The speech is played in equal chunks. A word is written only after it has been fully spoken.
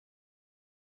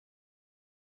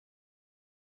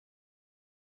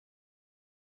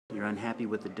You're unhappy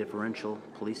with the differential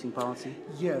policing policy?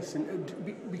 Yes,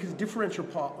 and because differential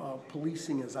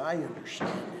policing, as I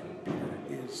understand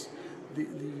it, is the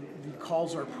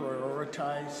calls are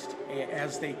prioritized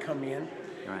as they come in.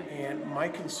 Right. And my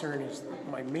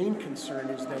main concern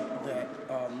is that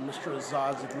Mr.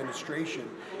 Azad's administration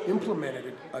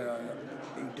implemented a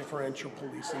differential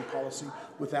policing policy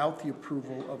without the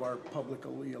approval of our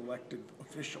publicly elected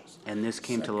officials. And this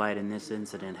came to light in this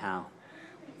incident how?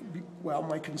 Well,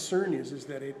 my concern is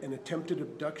that an attempted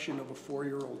abduction of a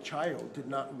 4-year-old child did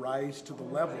not rise to the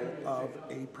level of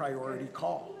a priority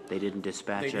call. They didn't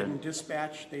dispatch it? They didn't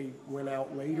dispatch. They went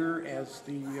out later, as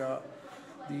the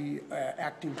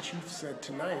acting chief said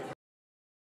tonight.